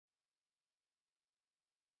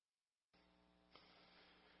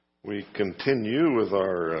We continue with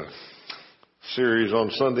our series on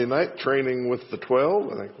Sunday night, Training with the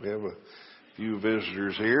 12. I think we have a few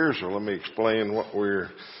visitors here, so let me explain what we're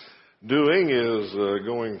doing is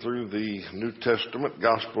going through the New Testament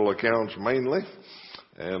gospel accounts mainly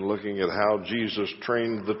and looking at how Jesus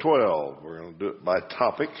trained the 12. We're going to do it by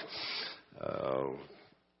topic,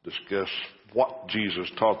 discuss what Jesus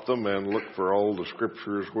taught them, and look for all the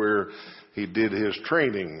scriptures where he did his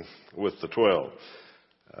training with the 12.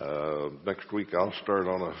 Next week I'll start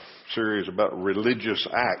on a series about religious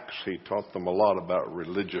acts. He taught them a lot about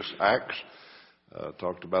religious acts.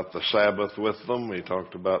 Talked about the Sabbath with them. He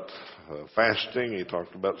talked about fasting. He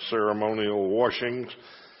talked about ceremonial washings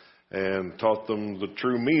and taught them the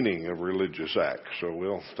true meaning of religious acts. So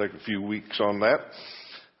we'll take a few weeks on that.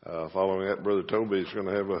 Following that, Brother Toby is going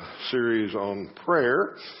to have a series on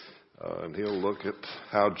prayer, and he'll look at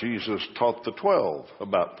how Jesus taught the 12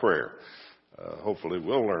 about prayer. Hopefully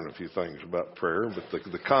we'll learn a few things about prayer, but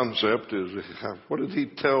the concept is, what did he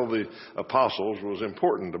tell the apostles was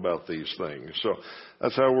important about these things? So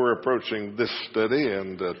that's how we're approaching this study,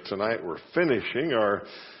 and tonight we're finishing our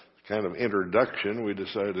kind of introduction.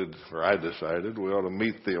 I decided we ought to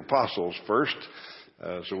meet the apostles first.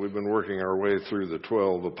 So we've been working our way through the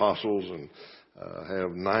 12 apostles and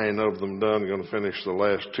have 9 of them done. Going to finish the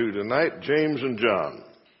last 2 tonight, James and John.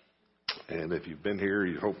 And if you've been here,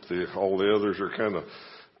 you hope all the others are kind of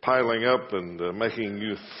piling up and making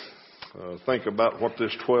you think about what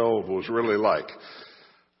this 12 was really like.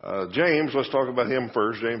 James, let's talk about him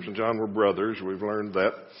first. James and John were brothers. We've learned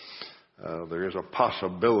that. There is a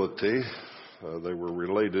possibility they were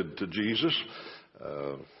related to Jesus.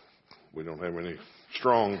 We don't have any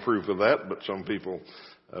strong proof of that, but some people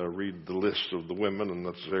read the list of the women, and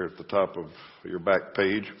that's there at the top of your back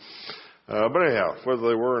page. But anyhow, whether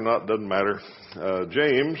they were or not doesn't matter.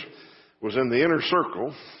 James was in the inner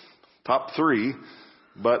circle, top 3,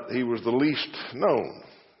 but he was the least known.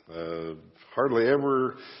 Hardly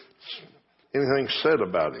ever anything said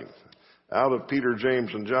about him. Out of Peter,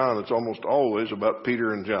 James, and John, it's almost always about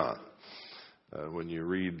Peter and John. When you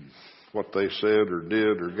read what they said or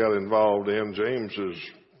did or got involved in, James is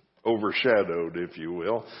overshadowed, if you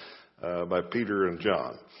will, by Peter and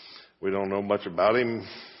John. We don't know much about him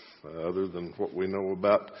other than what we know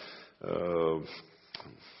about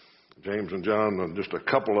James and John, and just a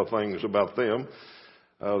couple of things about them.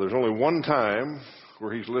 There's only one time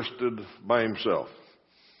where he's listed by himself.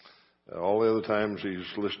 All the other times he's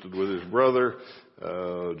listed with his brother,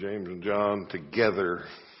 James and John together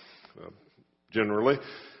generally.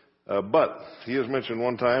 But he is mentioned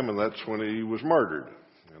one time, and that's when he was martyred.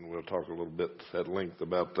 And we'll talk a little bit at length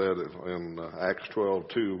about that in Acts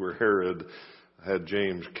 12:2, where Herod had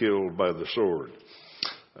James killed by the sword.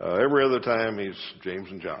 Every other time he's James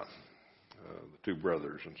and John, the 2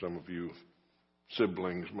 brothers. And some of you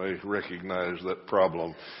siblings may recognize that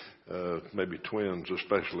problem. Maybe twins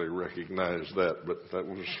especially recognize that. But that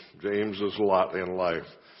was James's lot in life.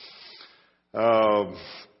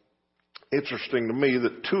 Interesting to me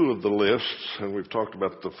that 2 of the lists, and we've talked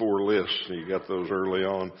about the 4 lists, you got those early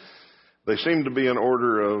on, they seem to be in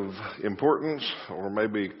order of importance or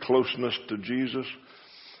maybe closeness to Jesus.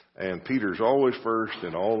 And Peter's always first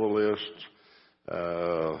in all the lists.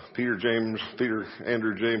 Peter,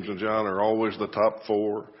 Andrew, James, and John are always the top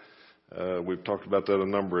 4. We've talked about that a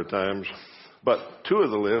number of times. But 2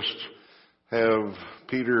 of the lists have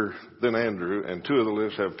Peter, then Andrew, and 2 of the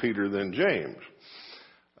lists have Peter, then James.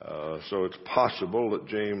 So it's possible that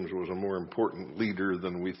James was a more important leader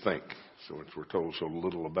than we think. So since we're told so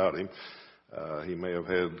little about him, he may have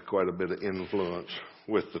had quite a bit of influence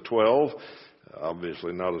with the 12.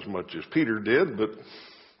 Obviously not as much as Peter did, but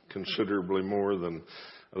considerably more than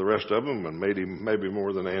the rest of them, and maybe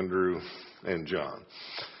more than Andrew and John.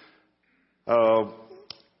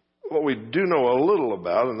 What we do know a little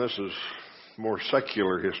about, and this is more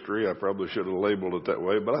secular history, I probably should have labeled it that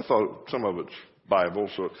way, but I thought some of it's Bible,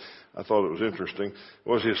 so I thought it was interesting,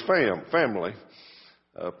 was his family.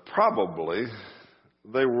 Probably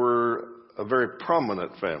they were a very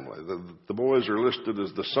prominent family. The boys are listed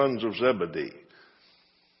as the sons of Zebedee.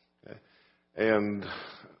 Okay? And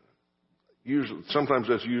usually, sometimes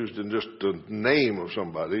that's used in just the name of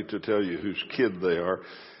somebody to tell you whose kid they are.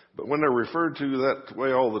 But when they're referred to that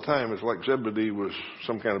way all the time, it's like Zebedee was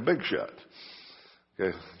some kind of big shot.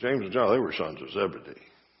 Okay? James and John, they were sons of Zebedee.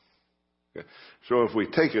 Okay. So if we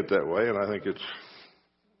take it that way, and I think it's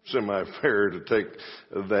semi-fair to take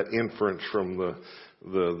that inference from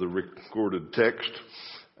the recorded text,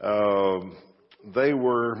 they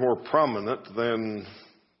were more prominent than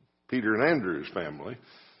Peter and Andrew's family,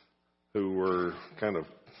 who were kind of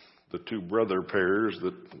the two brother pairs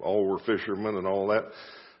that all were fishermen and all that.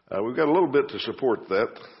 We've got a little bit to support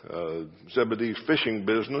that. Zebedee's fishing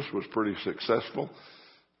business was pretty successful.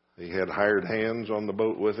 He had hired hands on the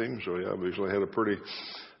boat with him, so he obviously had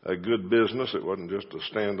a good business. It wasn't just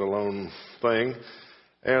a standalone thing.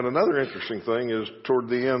 And another interesting thing is toward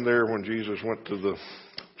the end there when Jesus went to the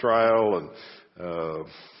trial and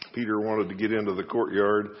Peter wanted to get into the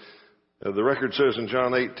courtyard, the record says in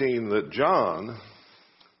John 18 that John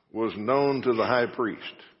was known to the high priest.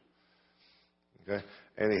 Okay?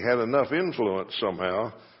 And he had enough influence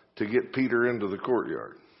somehow to get Peter into the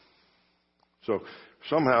courtyard. So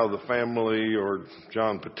somehow the family, or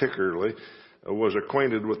John particularly, was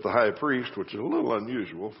acquainted with the high priest, which is a little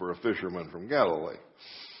unusual for a fisherman from Galilee.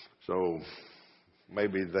 So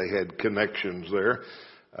maybe they had connections there.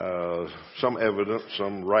 Some evidence,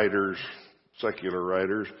 some writers, secular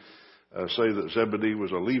writers, say that Zebedee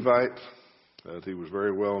was a Levite, that he was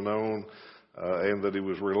very well known, and that he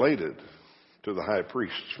was related to the high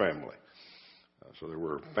priest's family. So there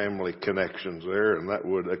were family connections there, and that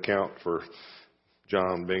would account for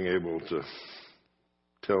John being able to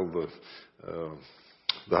tell the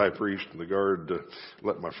high priest and the guard to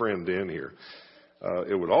let my friend in here.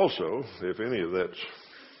 It would also, if any of that's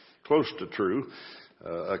close to true,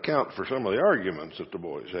 account for some of the arguments that the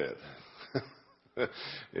boys had.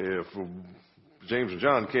 If James and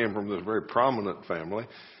John came from this very prominent family,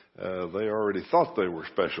 they already thought they were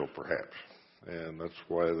special, perhaps. And that's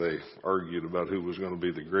why they argued about who was going to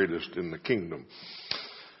be the greatest in the kingdom.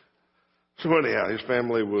 So anyhow, his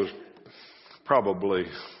family was probably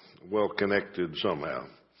well connected somehow.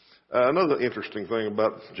 Another interesting thing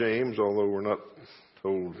about James, although we're not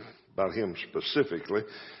told about him specifically,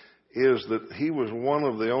 is that he was one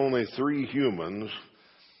of the only three humans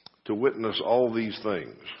to witness all these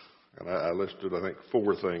things. And I listed, I think,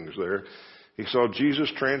 4 things there. He saw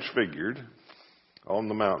Jesus transfigured on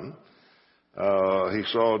the mountain. He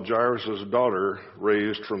saw Jairus' daughter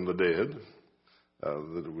raised from the dead.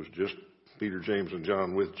 That it was just Peter, James, and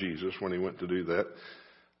John with Jesus when he went to do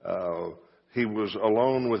that. He was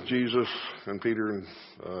alone with Jesus and Peter and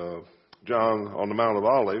John on the Mount of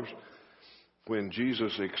Olives when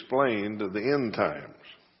Jesus explained the end times.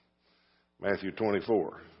 Matthew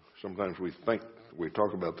 24. Sometimes we think we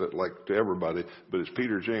talk about that like to everybody, but it's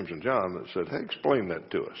Peter, James, and John that said, hey, explain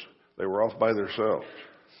that to us. They were off by themselves.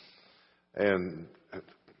 And,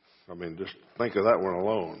 I mean, just think of that one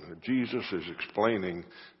alone. Jesus is explaining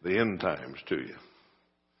the end times to you.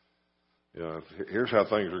 You know, here's how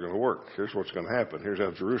things are going to work. Here's what's going to happen. Here's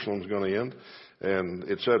how Jerusalem's going to end, and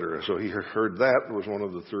et cetera. So he heard that was one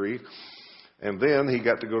of the 3. And then he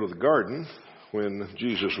got to go to the garden when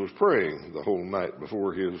Jesus was praying the whole night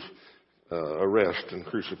before his arrest and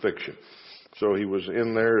crucifixion. So he was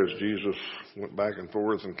in there as Jesus went back and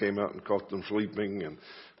forth and came out and caught them sleeping and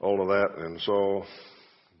all of that and saw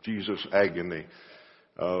Jesus' agony.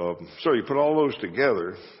 So you put all those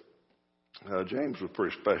together, James was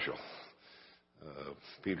pretty special.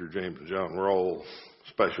 Peter, James, and John were all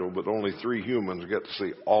special, but only 3 humans got to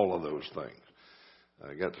see all of those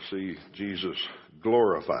things. Got to see Jesus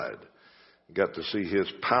glorified. Got to see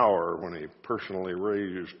his power when he personally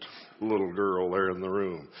raised a little girl there in the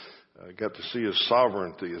room. Got to see his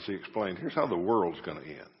sovereignty as he explained, here's how the world's going to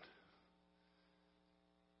end.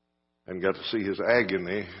 And got to see his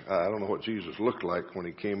agony. I don't know what Jesus looked like when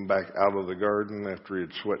he came back out of the garden after he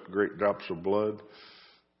had sweat great drops of blood.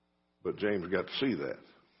 But James got to see that.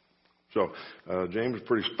 So James is a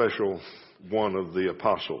pretty special one of the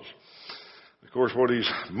apostles. Of course, what he's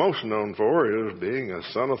most known for is being a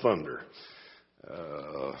son of thunder.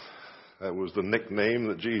 That was the nickname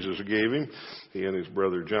that Jesus gave him. He and his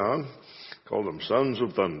brother John called them sons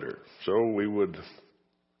of thunder. So we would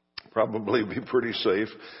probably be pretty safe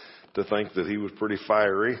to think that he was pretty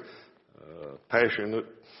fiery, passionate,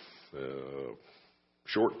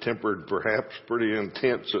 short-tempered perhaps, pretty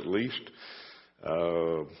intense at least.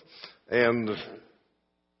 And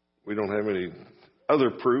we don't have any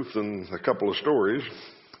other proof than a couple of stories,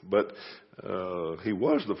 but he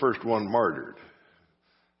was the first one martyred.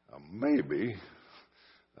 Maybe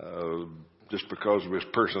just because of his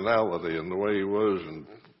personality and the way he was and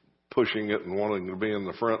pushing it and wanting to be in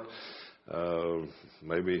the front,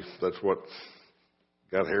 maybe that's what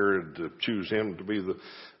got Herod to choose him to be the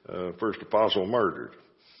first apostle martyred.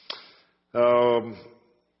 Our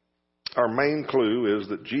main clue is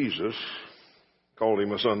that Jesus called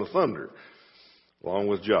him a son of thunder, along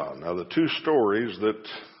with John. Now, the 2 stories that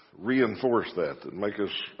reinforce that make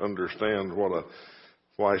us understand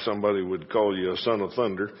why somebody would call you a son of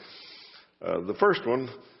thunder. The first one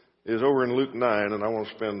is over in Luke 9, and I want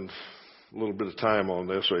to spend a little bit of time on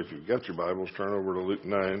this, so if you've got your Bibles, turn over to Luke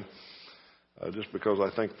 9, just because I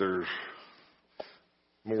think there's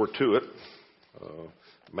more to it,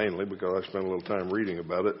 mainly because I spent a little time reading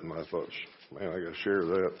about it, and I thought, man, I got to share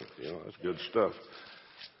that. That's good stuff.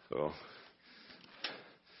 So,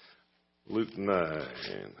 Luke 9.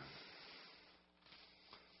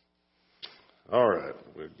 All right,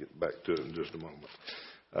 we'll get back to it in just a moment.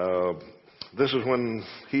 This is when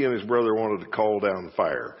he and his brother wanted to call down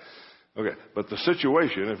fire. Okay, but the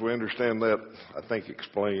situation, if we understand that, I think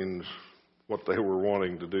explains what they were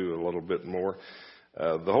wanting to do a little bit more.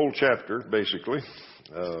 The whole chapter, basically,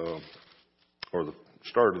 or the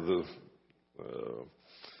start of the,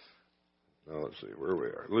 now let's see where we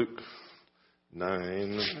are. Luke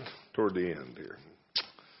 9, toward the end here.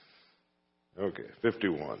 Okay,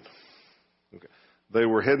 51. Okay, they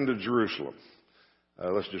were heading to Jerusalem.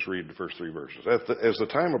 Let's just read the first 3 verses. As the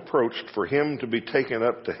time approached for him to be taken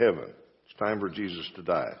up to heaven, it's time for Jesus to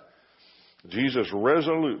die. Jesus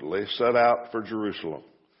resolutely set out for Jerusalem.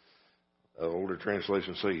 Older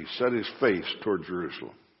translations say he set his face toward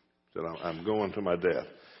Jerusalem. He said, I'm going to my death.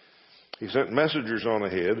 He sent messengers on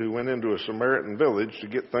ahead who went into a Samaritan village to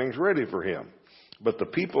get things ready for him. But the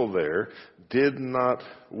people there did not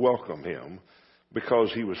welcome him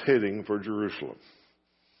because he was heading for Jerusalem.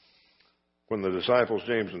 When the disciples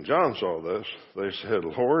James and John saw this, they said,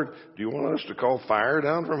 Lord, do you want us to call fire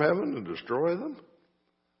down from heaven and destroy them?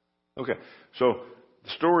 Okay, so the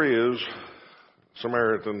story is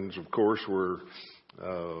Samaritans, of course, were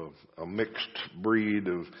a mixed breed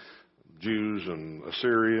of Jews and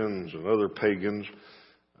Assyrians and other pagans.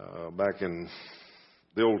 Back in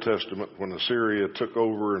the Old Testament, when Assyria took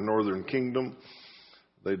over a northern kingdom,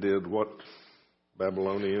 they did what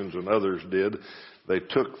Babylonians and others did. They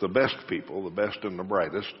took the best people, the best and the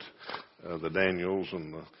brightest, the Daniels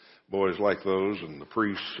and the boys like those, and the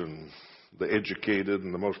priests and the educated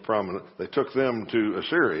and the most prominent. They took them to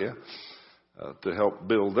Assyria to help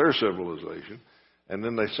build their civilization. And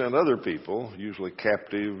then they sent other people, usually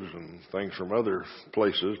captives and things from other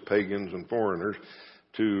places, pagans and foreigners,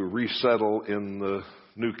 to resettle in the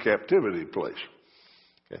new captivity place.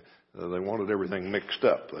 Okay. They wanted everything mixed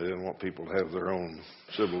up. They didn't want people to have their own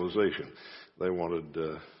civilization. They wanted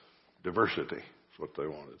diversity. That's what they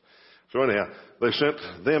wanted. So anyhow, they sent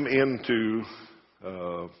them into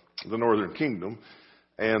the northern kingdom,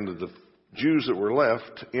 and the Jews that were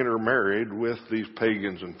left intermarried with these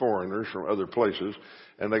pagans and foreigners from other places,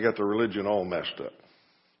 and they got their religion all messed up.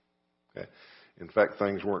 Okay. In fact,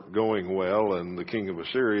 things weren't going well, and the king of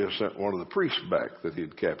Assyria sent one of the priests back that he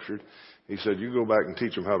had captured. He said, you go back and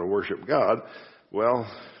teach them how to worship God. Well,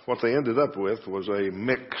 what they ended up with was a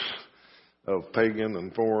mix of pagan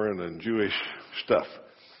and foreign and Jewish stuff.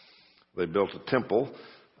 They built a temple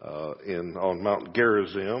on Mount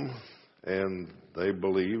Gerizim, and they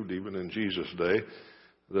believed, even in Jesus' day,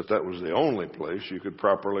 that that was the only place you could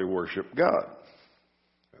properly worship God.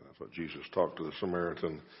 And that's what Jesus talked to the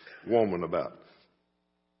Samaritan woman about.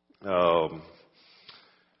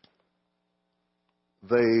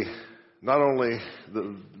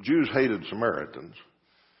 The Jews hated Samaritans,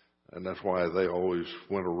 and that's why they always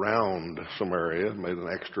went around Samaria, made an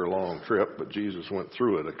extra long trip, but Jesus went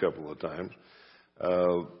through it a couple of times.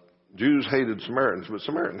 Jews hated Samaritans, but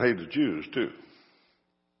Samaritans hated Jews too.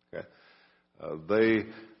 Okay. They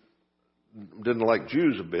didn't like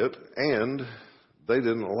Jews a bit, and they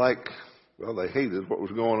hated what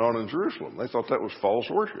was going on in Jerusalem. They thought that was false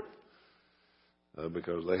worship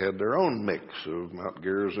because they had their own mix of Mount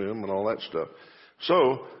Gerizim and all that stuff.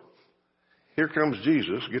 So here comes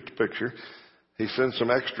Jesus. Get the picture. He sent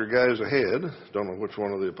some extra guys ahead. Don't know which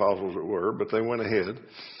one of the apostles it were, but they went ahead.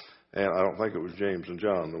 And I don't think it was James and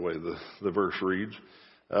John, the way the verse reads.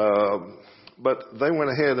 But they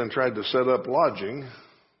went ahead and tried to set up lodging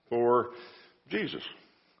for Jesus.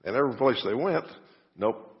 And every place they went,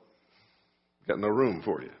 nope, got no room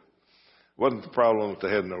for you. It wasn't the problem that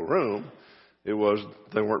they had no room. It was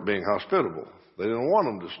they weren't being hospitable. They didn't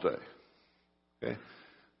want them to stay. Okay?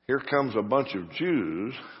 Here comes a bunch of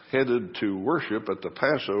Jews headed to worship at the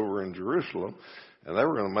Passover in Jerusalem, and they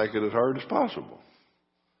were going to make it as hard as possible.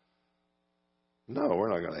 No, we're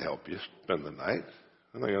not going to help you spend the night.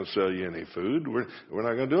 We're not going to sell you any food. We're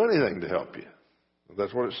not going to do anything to help you.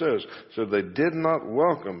 That's what it says. So they did not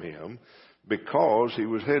welcome him because he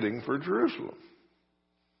was heading for Jerusalem.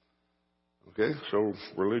 Okay, so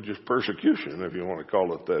religious persecution, if you want to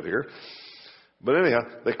call it that here. But anyhow,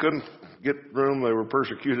 they couldn't get room. They were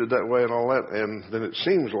persecuted that way and all that. And then it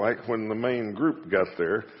seems like when the main group got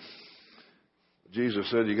there, Jesus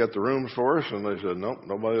said, you got the rooms for us? And they said, nope,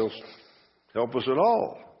 nobody else help us at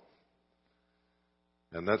all.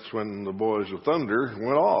 And that's when the boys of thunder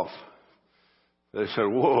went off. They said,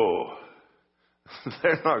 whoa,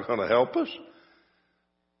 they're not going to help us.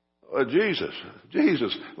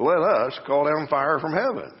 Jesus, let us call down fire from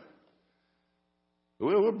heaven.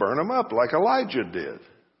 We'll burn them up like Elijah did.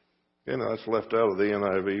 You know, that's left out of the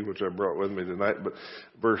NIV, which I brought with me tonight. But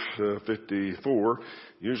verse 54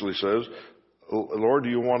 usually says, Lord, do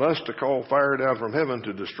you want us to call fire down from heaven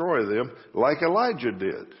to destroy them like Elijah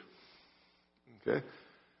did? Okay.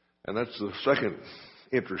 And that's the second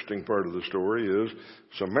interesting part of the story is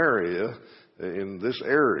Samaria in this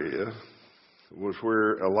area was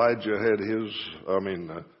where Elijah had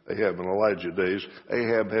Ahab and Elijah days.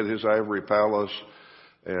 Ahab had his ivory palace,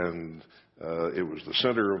 and it was the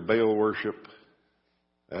center of Baal worship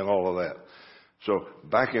and all of that. So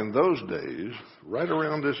back in those days, right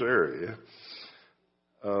around this area,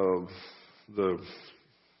 the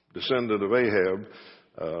descendant of Ahab,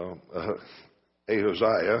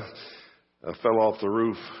 Ahaziah, fell off the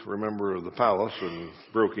roof, remember, of the palace and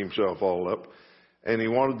broke himself all up. And he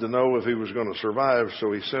wanted to know if he was going to survive,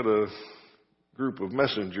 so he sent a group of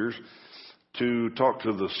messengers to talk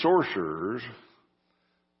to the sorcerers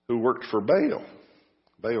who worked for Baal,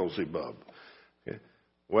 Beelzebub. Okay.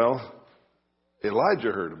 Well,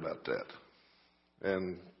 Elijah heard about that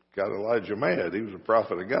and got Elijah mad. He was a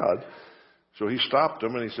prophet of God. So he stopped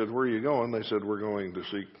them and he said, where are you going? They said, we're going to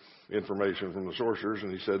seek information from the sorcerers.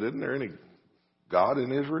 And he said, isn't there any God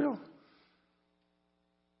in Israel?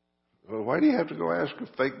 Well, why do you have to go ask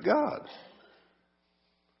a fake God?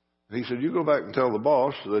 He said, you go back and tell the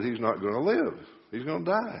boss that he's not going to live. He's going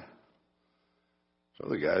to die. So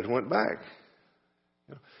the guys went back.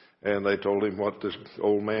 And they told him what this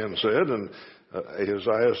old man said. And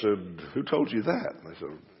Ahaziah said, who told you that? And they said,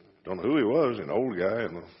 don't know who he was, an old guy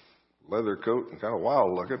in a leather coat and kind of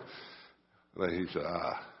wild looking. And he said,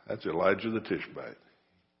 that's Elijah the Tishbite.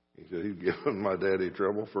 He said, he's given my daddy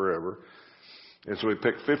trouble forever. And so he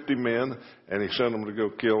picked 50 men and he sent them to go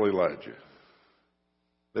kill Elijah.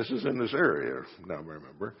 This is in this area, now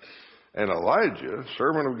remember. And Elijah,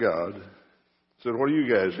 servant of God, said, what are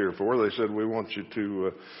you guys here for? They said, we want you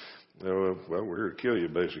to, we're here to kill you,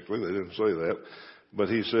 basically. They didn't say that. But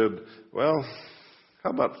he said, well, how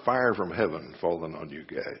about fire from heaven falling on you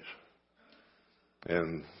guys?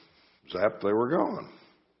 And zap, they were gone.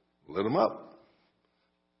 Lit them up.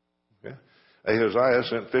 Okay. Ahaziah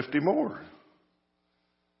sent 50 more.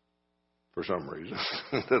 For some reason.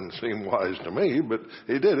 It doesn't seem wise to me, but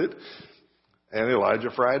he did it. And Elijah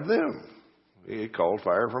fried them. He called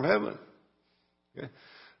fire from heaven. Okay.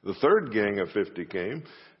 The third gang of 50 came,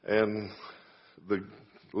 and the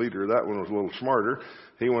leader of that one was a little smarter.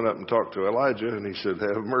 He went up and talked to Elijah, and he said,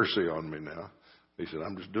 have mercy on me now. He said,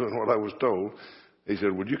 I'm just doing what I was told. He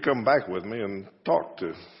said, would you come back with me and talk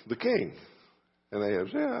to the king? And Ahab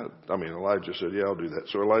said, Elijah said, yeah, I'll do that.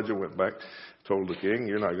 So Elijah went back, told the king,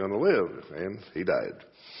 you're not going to live. And he died.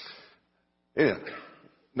 Yeah.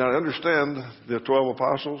 Now understand the 12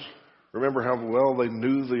 apostles. Remember how well they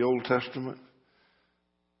knew the Old Testament?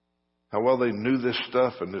 How well they knew this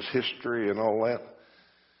stuff and this history and all that.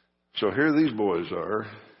 So here these boys are,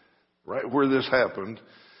 right where this happened,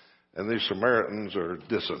 and these Samaritans are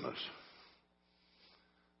dissing us.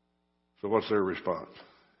 So what's their response?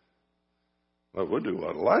 Well, we'll do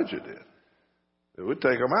what Elijah did. It would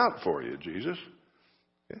take them out for you, Jesus.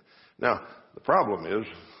 Okay? Now, the problem is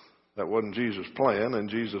that wasn't Jesus' plan, and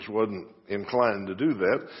Jesus wasn't inclined to do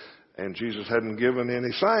that, and Jesus hadn't given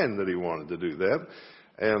any sign that he wanted to do that,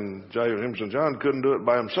 and James and John couldn't do it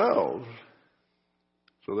by themselves.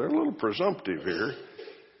 So they're a little presumptive here.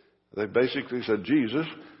 They basically said, Jesus,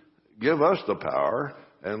 give us the power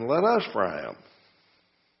and let us fry them.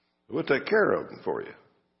 We'll take care of them for you.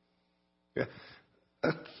 Yeah,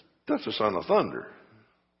 that's the son of thunder.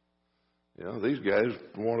 You know, these guys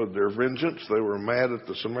wanted their vengeance. They were mad at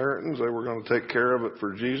the Samaritans. They were going to take care of it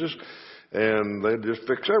for Jesus, and they'd just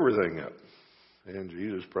fix everything up. And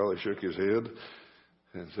Jesus probably shook his head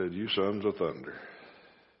and said, you sons of thunder.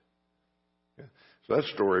 Yeah. So that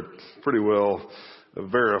story pretty well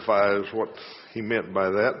verifies what he meant by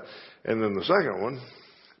that. And then the second one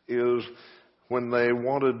is when they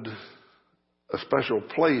wanted a special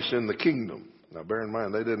place in the kingdom. Now, bear in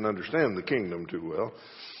mind, they didn't understand the kingdom too well.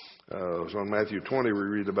 So in Matthew 20, we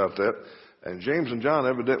read about that. And James and John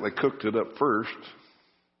evidently cooked it up first,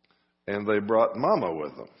 and they brought Mama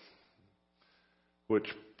with them, which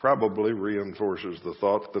probably reinforces the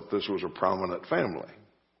thought that this was a prominent family.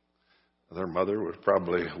 Their mother was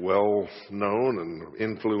probably well known and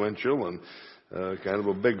influential and kind of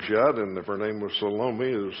a big shot. And if her name was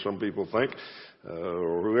Salome, as some people think,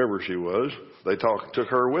 or whoever she was, they took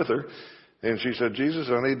her with her. And she said, Jesus,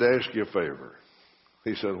 I need to ask you a favor.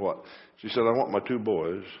 He said, what? She said, I want my two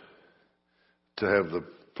boys to have the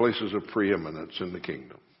places of preeminence in the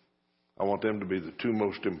kingdom. I want them to be the two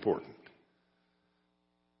most important.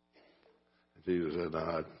 Jesus said,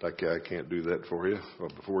 no, I can't do that for you. Well,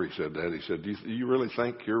 before he said that, he said, do you really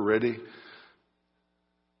think you're ready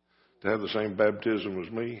to have the same baptism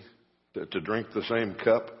as me? To drink the same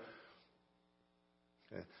cup?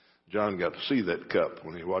 Okay. John got to see that cup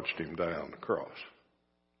when he watched him die on the cross.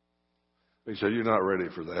 He said, you're not ready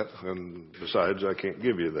for that. And besides, I can't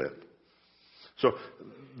give you that. So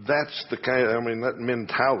that's the that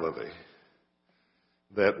mentality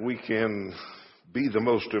that we can be the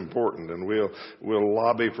most important, and we'll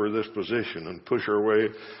lobby for this position and push our way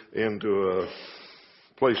into a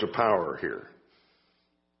place of power here.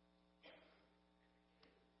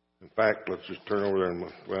 In fact, let's just turn over there and,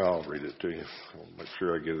 I'll read it to you. I'll make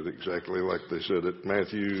sure I get it exactly like they said it.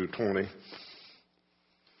 Matthew 20.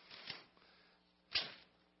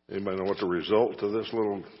 Anybody know what the result of this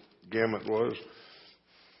little gamut was?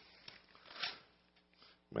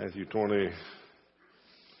 Matthew 20,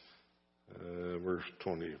 verse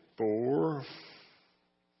 24.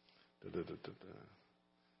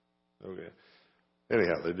 Okay.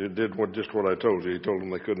 Anyhow, they did just what I told you. He told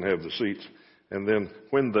them they couldn't have the seats. And then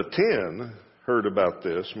when the 10 heard about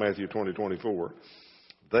this, Matthew 20:24,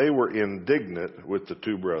 they were indignant with the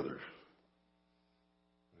two brothers.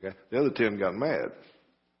 Okay? The other 10 got mad.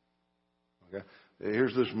 Okay?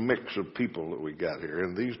 Here's this mix of people that we got here.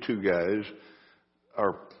 And these two guys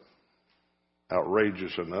are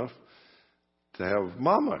outrageous enough to have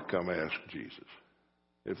Mama come ask Jesus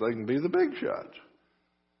if they can be the big shots.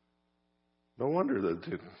 No wonder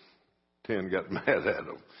the 10 got mad at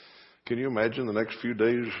them. Can you imagine the next few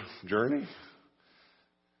days' journey?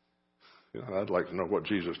 I'd like to know what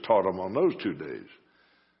Jesus taught them on those 2 days.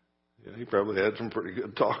 He probably had some pretty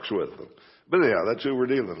good talks with them. But anyhow, that's who we're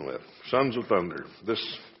dealing with. Sons of thunder. This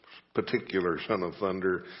particular son of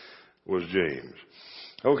thunder was James.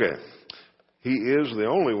 Okay. He is the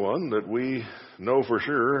only one that we know for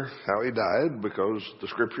sure how he died because the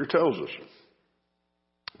Scripture tells us.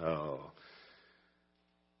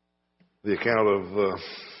 The account of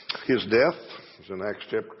his death is in Acts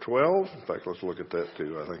chapter 12. In fact, let's look at that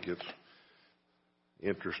too. I think it's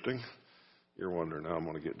interesting. You're wondering how I'm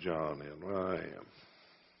going to get John in. Well, I am.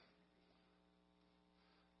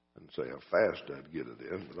 I didn't say how fast I'd get it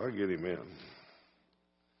in, but I'll get him in.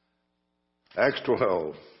 Acts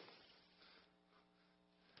 12.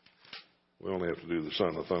 We only have to do the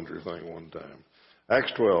son of thunder thing one time.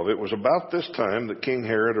 Acts 12. It was about this time that King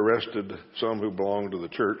Herod arrested some who belonged to the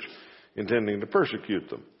church, intending to persecute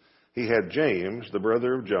them. He had James, the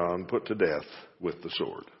brother of John, put to death with the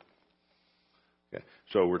sword. Okay.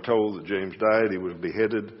 So we're told that James died. He was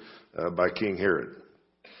beheaded by King Herod.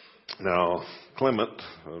 Now, Clement,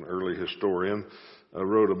 an early historian,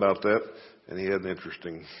 wrote about that, and he had an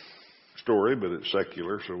interesting story, but it's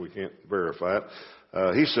secular, so we can't verify it.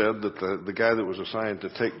 He said that the guy that was assigned to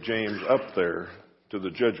take James up there to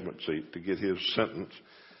the judgment seat to get his sentence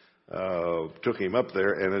took him up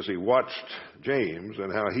there, and as he watched James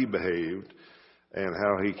and how he behaved and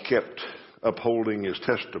how he kept upholding his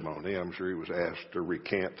testimony, I'm sure he was asked to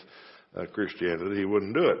recant Christianity, he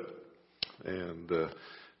wouldn't do it. And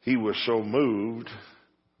he was so moved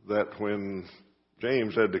that when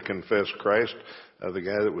James had to confess Christ, the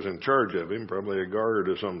guy that was in charge of him, probably a guard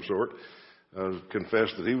of some sort,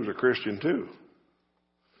 confessed that he was a Christian too.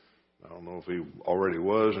 I don't know if he already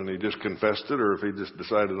was and he just confessed it, or if he just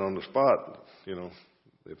decided on the spot,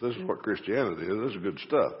 if this is what Christianity is, this is good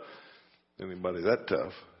stuff. Anybody that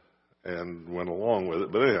tough? And went along with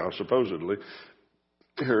it. But anyhow, supposedly,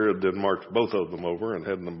 Herod then marched both of them over and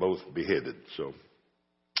had them both beheaded. So,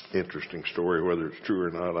 interesting story. Whether it's true or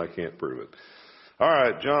not, I can't prove it. All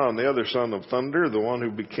right, John, the other son of thunder, the one who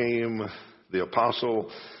became the apostle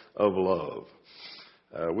of love.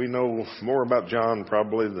 We know more about John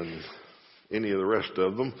probably than any of the rest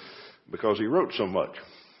of them because he wrote so much.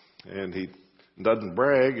 And he doesn't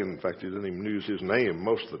brag. In fact, he doesn't even use his name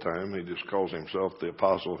most of the time. He just calls himself the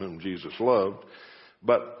apostle whom Jesus loved.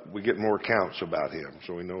 But we get more accounts about him,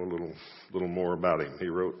 so we know a little more about him. He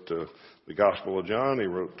wrote the Gospel of John. He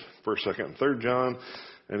wrote 1st, 2nd, and 3rd John.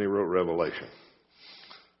 And he wrote Revelation.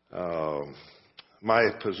 My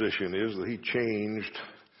position is that he changed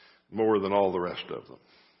more than all the rest of them.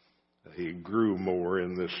 He grew more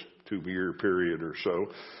in this 2-year period or so.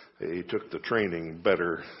 He took the training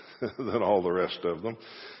better than all the rest of them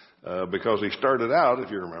because he started out, if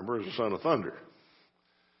you remember, as a son of thunder.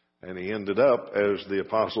 And he ended up as the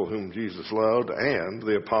apostle whom Jesus loved and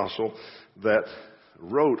the apostle that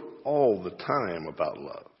wrote all the time about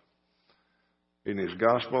love. In his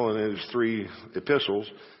gospel and in his 3 epistles,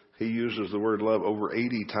 he uses the word love over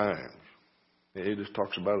 80 times. He just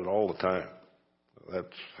talks about it all the time. That's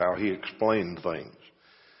how he explained things.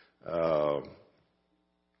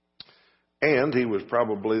 And he was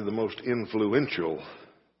probably the most influential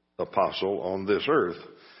apostle on this earth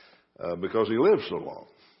because he lived so long.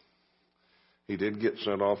 He did get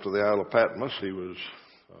sent off to the Isle of Patmos. He was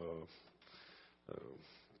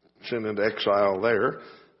sent into exile there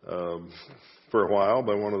for a while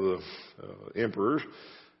by one of the emperors.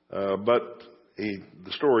 But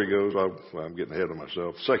the story goes, I'm getting ahead of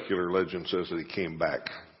myself, secular legend says that he came back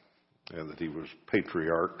and that he was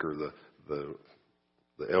patriarch or the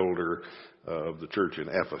elder of the church in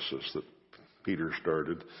Ephesus that Peter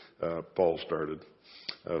started, Paul started.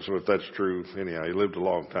 So if that's true, anyhow, he lived a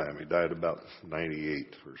long time. He died about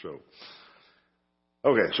 98 or so.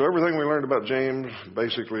 Okay, so everything we learned about James,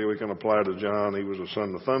 basically we can apply to John. He was a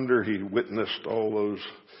son of thunder. He witnessed all those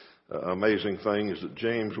amazing things that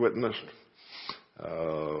James witnessed.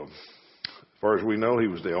 As far as we know, he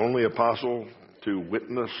was the only apostle to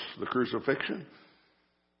witness the crucifixion.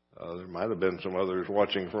 There might have been some others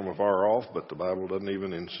watching from afar off, but the Bible doesn't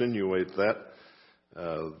even insinuate that.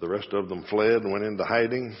 The rest of them fled and went into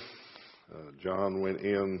hiding. John went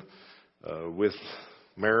in with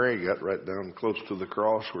Mary, got right down close to the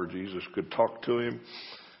cross where Jesus could talk to him.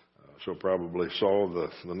 So probably saw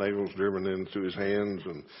the nails driven into his hands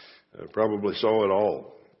and probably saw it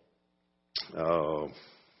all.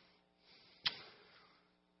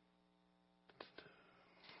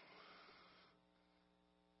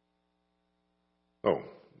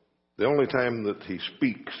 The only time that he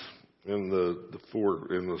speaks in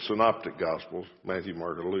the synoptic gospels, Matthew,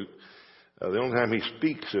 Mark, and Luke, the only time he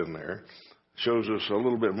speaks in there shows us a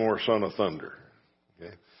little bit more son of thunder.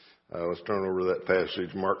 Okay, let's turn over to that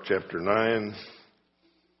passage, Mark chapter 9.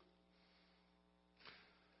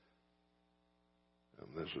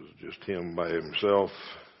 And this is just him by himself.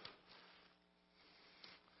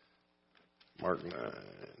 Mark 9,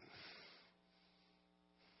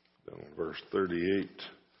 down verse 38.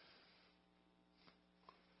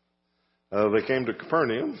 They came to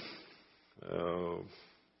Capernaum. Let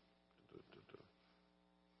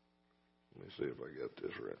me see if I got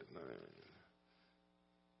this right.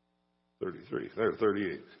 33. There,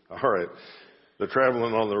 38. All right. They're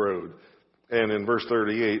traveling on the road. And in verse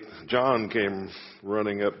 38, John came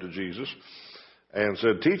running up to Jesus and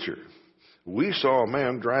said, "Teacher, we saw a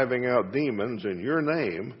man driving out demons in your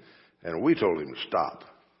name, and we told him to stop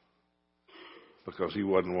because he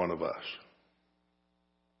wasn't one of us."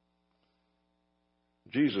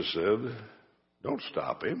 Jesus said, "Don't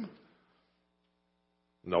stop him.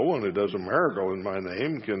 No one who does a miracle in my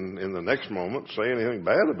name can in the next moment say anything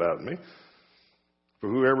bad about me. For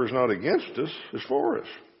whoever is not against us is for us.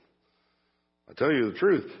 I tell you the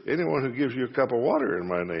truth, anyone who gives you a cup of water in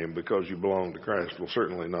my name because you belong to Christ will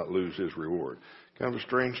certainly not lose his reward." Kind of a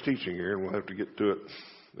strange teaching here, and we'll have to get to it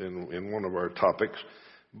in one of our topics.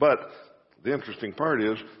 But the interesting part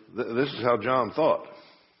is, this is how John thought.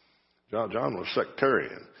 John was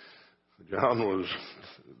sectarian. John was,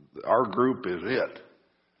 our group is it.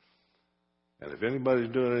 And if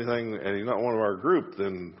anybody's doing anything and he's not one of our group,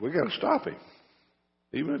 then we got to stop him.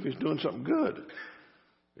 Even if he's doing something good.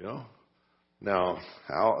 You know? Now,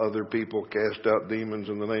 how other people cast out demons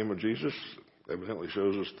in the name of Jesus evidently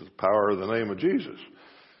shows us the power of the name of Jesus.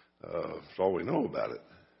 That's all we know about it.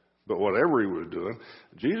 But whatever he was doing,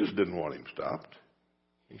 Jesus didn't want him stopped.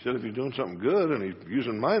 He said, if he's doing something good and he's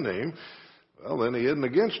using my name, well, then he isn't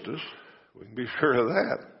against us. We can be sure of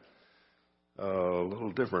that. A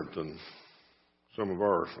little different than some of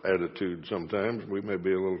our attitudes sometimes. We may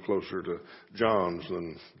be a little closer to John's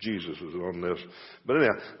than Jesus is on this. But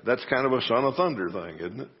anyhow, that's kind of a son of thunder thing,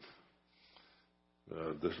 isn't it?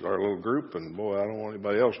 This is our little group, and boy, I don't want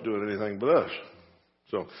anybody else doing anything but us.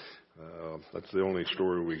 So that's the only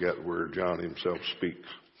story we got where John himself speaks.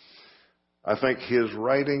 I think his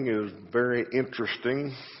writing is very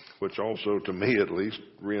interesting, which also, to me at least,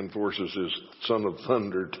 reinforces his Son of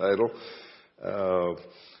Thunder title.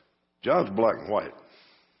 John's black and white.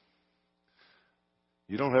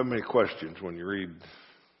 You don't have many questions when you read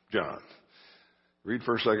John. Read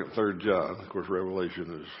 1st, 2nd, 3rd John. Of course,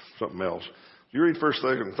 Revelation is something else. If you read 1st,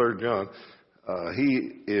 2nd, and 3rd John,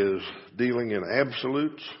 he is dealing in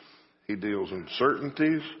absolutes. He deals in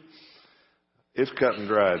certainties. It's cut and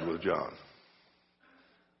dried with John.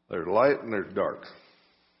 There's light and there's dark.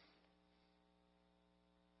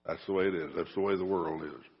 That's the way it is. That's the way the world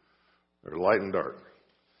is. There's light and dark.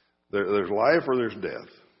 There's life or there's death.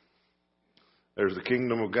 There's the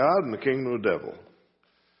kingdom of God and the kingdom of the devil.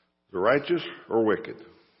 the righteous or wicked?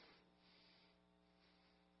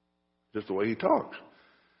 Just the way he talks.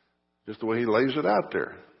 Just the way he lays it out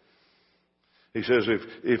there. He says,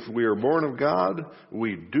 if we are born of God,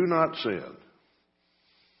 we do not sin.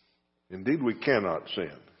 Indeed, we cannot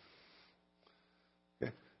sin.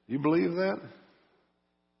 Okay. You believe that?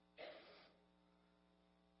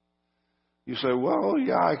 You say, well,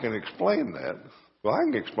 yeah, I can explain that. Well, I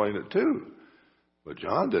can explain it too. But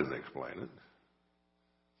John didn't explain it.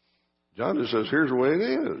 John just says, here's the way it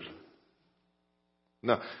is.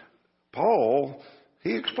 Now, Paul,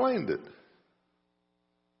 he explained it.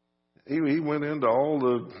 He went into all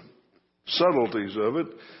the subtleties of it.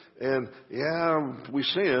 And, yeah, we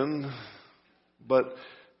sin, but,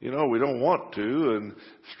 we don't want to, and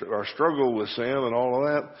our struggle with sin and all of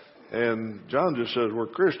that. And John just says we're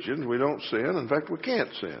Christians. We don't sin. In fact, we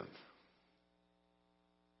can't sin.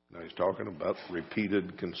 Now, he's talking about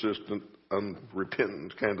repeated, consistent,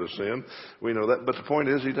 unrepentant kind of sin. We know that. But the point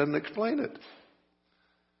is, he doesn't explain it.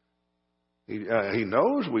 He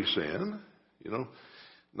knows we sin.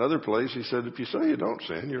 Another place, he said, if you say you don't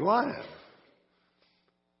sin, you're lying.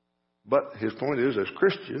 But his point is, as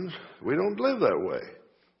Christians, we don't live that way.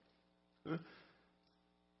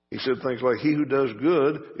 He said things like, he who does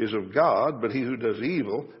good is of God, but he who does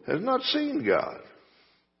evil has not seen God.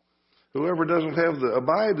 Whoever doesn't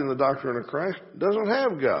abide in the doctrine of Christ doesn't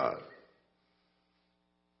have God.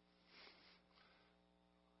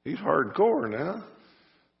 He's hardcore now.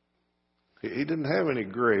 He didn't have any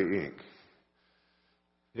gray ink.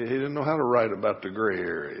 He didn't know how to write about the gray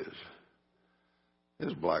areas.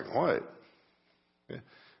 It's black and white. Okay.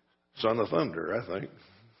 Son of thunder, I think.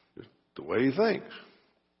 Just the way he thinks.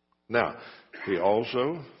 Now, he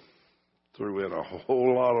also threw in a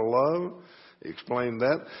whole lot of love. He explained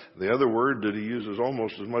that. The other word that he uses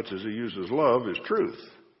almost as much as he uses love is truth.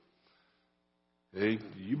 Hey,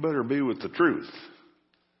 you better be with the truth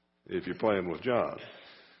if you're playing with John.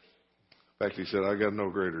 In fact, he said, I got no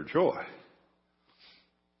greater joy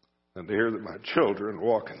than to hear that my children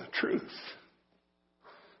walk in the truth.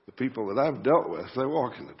 The people that I've dealt with, they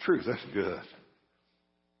walk in the truth. That's good.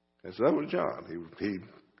 And so that was John. He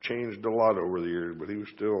changed a lot over the years, but he was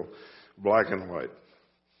still black and white.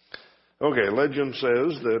 Okay, legend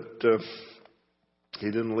says that he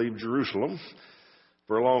didn't leave Jerusalem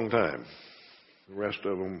for a long time. The rest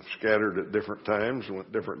of them scattered at different times and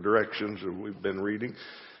went different directions, as we've been reading.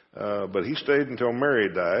 But he stayed until Mary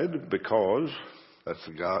died because that's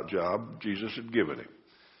the job Jesus had given him.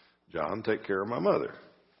 John, take care of my mother.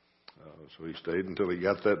 So he stayed until he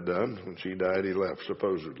got that done. When she died, he left,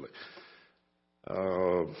 supposedly.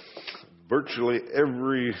 Virtually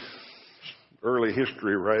every early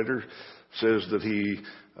history writer says that he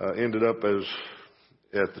ended up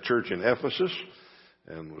at the church in Ephesus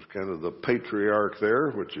and was kind of the patriarch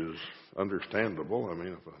there, which is understandable. I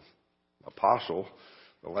mean, if an apostle,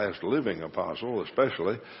 the last living apostle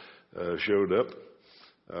especially, showed up,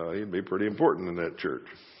 he'd be pretty important in that church.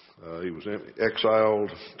 He was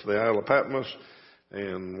exiled to the Isle of Patmos,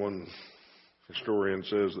 and one historian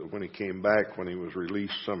says that when he came back, when he was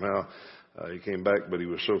released somehow, he came back, but he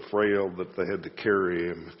was so frail that they had to carry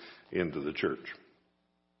him into the church,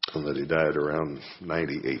 and that he died around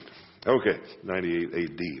 98. Okay, 98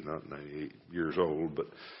 A.D., not 98 years old, but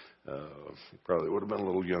he probably would have been a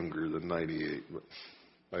little younger than 98, but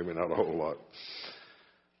maybe not a whole lot.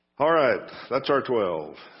 All right, that's our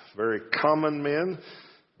 12. Very common men,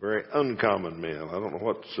 very uncommon men. I don't know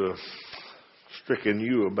what's stricken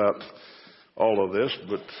you about all of this,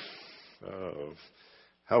 but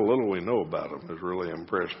how little we know about them has really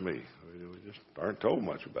impressed me. We just aren't told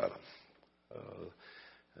much about them.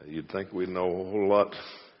 You'd think we'd know a whole lot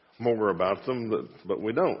more about them, but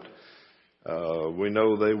we don't. We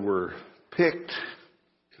know they were picked,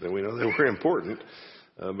 and we know they were important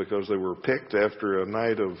because they were picked after a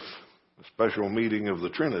night of a special meeting of the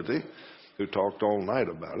Trinity, who talked all night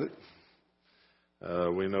about it.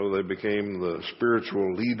 We know they became the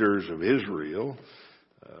spiritual leaders of Israel.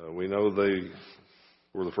 We know they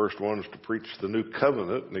were the first ones to preach the new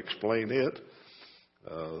covenant and explain it.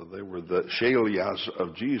 They were the Shalias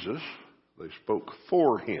of Jesus. They spoke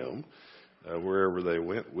for him wherever they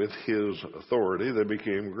went with his authority. They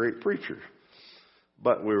became great preachers.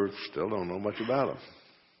 But we still don't know much about them.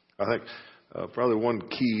 I think probably one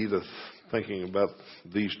key to thinking about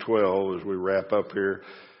these 12 as we wrap up here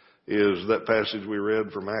is that passage we read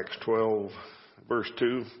from Acts 12, verse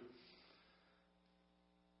 2.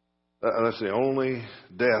 That's the only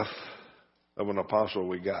death of an apostle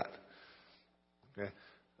we got. Okay?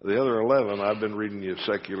 The other 11, I've been reading you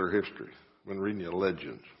secular history. I've been reading you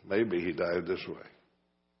legends. Maybe he died this way.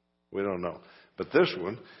 We don't know. But this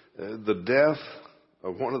one, the death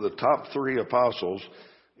of one of the top three apostles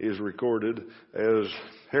is recorded as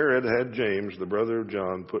Herod had James, the brother of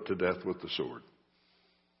John, put to death with the sword.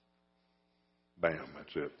 Bam,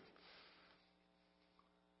 that's it.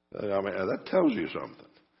 I mean, that tells you something.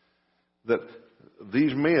 That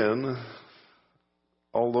these men,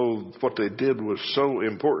 although what they did was so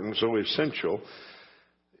important, so essential,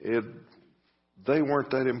 they weren't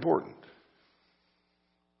that important.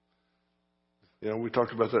 You know, we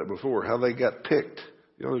talked about that before, how they got picked.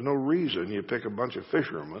 You know, there's no reason you pick a bunch of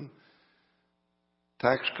fishermen,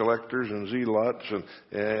 tax collectors and zealots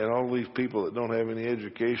and all these people that don't have any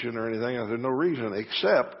education or anything. There's no reason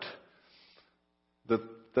except that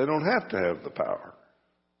they don't have to have the power.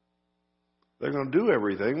 They're going to do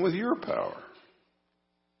everything with your power.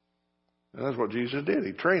 And that's what Jesus did.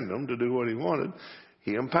 He trained them to do what he wanted.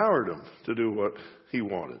 He empowered them to do what he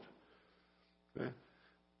wanted. Okay?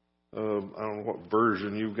 I don't know what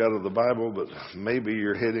version you've got of the Bible, but maybe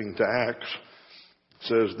you're heading to Acts. It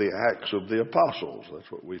says the Acts of the Apostles. That's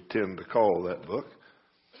what we tend to call that book.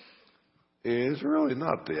 It's really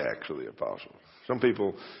not the Acts of the Apostles. Some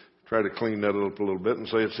people try to clean that up a little bit and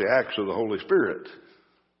say it's the Acts of the Holy Spirit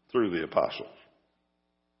through the Apostles.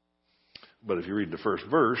 But if you read the first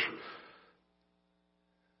verse,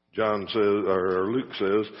 John says, or Luke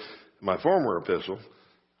says, my former epistle,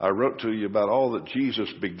 I wrote to you about all that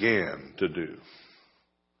Jesus began to do.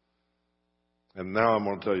 And now I'm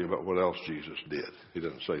going to tell you about what else Jesus did. He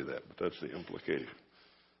doesn't say that, but that's the implication.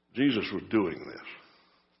 Jesus was doing this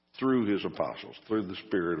through his apostles, through the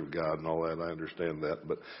Spirit of God and all that. I understand that.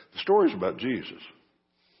 But the story's about Jesus.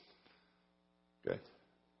 Okay?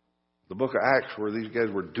 The book of Acts, where these guys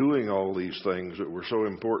were doing all these things that were so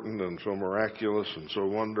important and so miraculous and so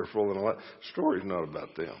wonderful and all that, the story's not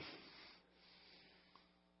about them.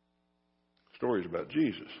 The story's about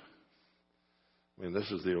Jesus. I mean,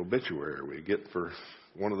 this is the obituary we get for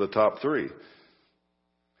one of the top three.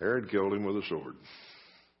 Herod killed him with a sword.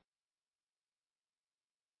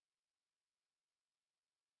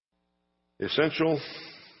 Essential,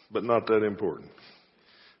 but not that important.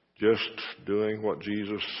 Just doing what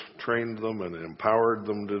Jesus trained them and empowered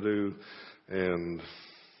them to do, and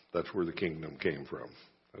that's where the kingdom came from.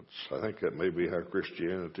 I think that may be how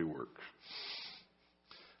Christianity works.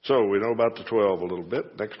 So we know about the 12 a little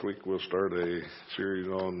bit. Next week we'll start a series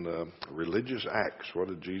on religious acts. What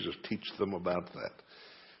did Jesus teach them about that?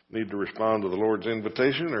 Need to respond to the Lord's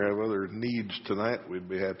invitation or have other needs tonight, we'd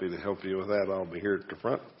be happy to help you with that. I'll be here at the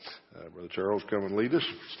front. Brother Charles, come and lead us.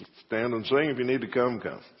 Stand and sing. If you need to come,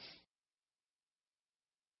 come.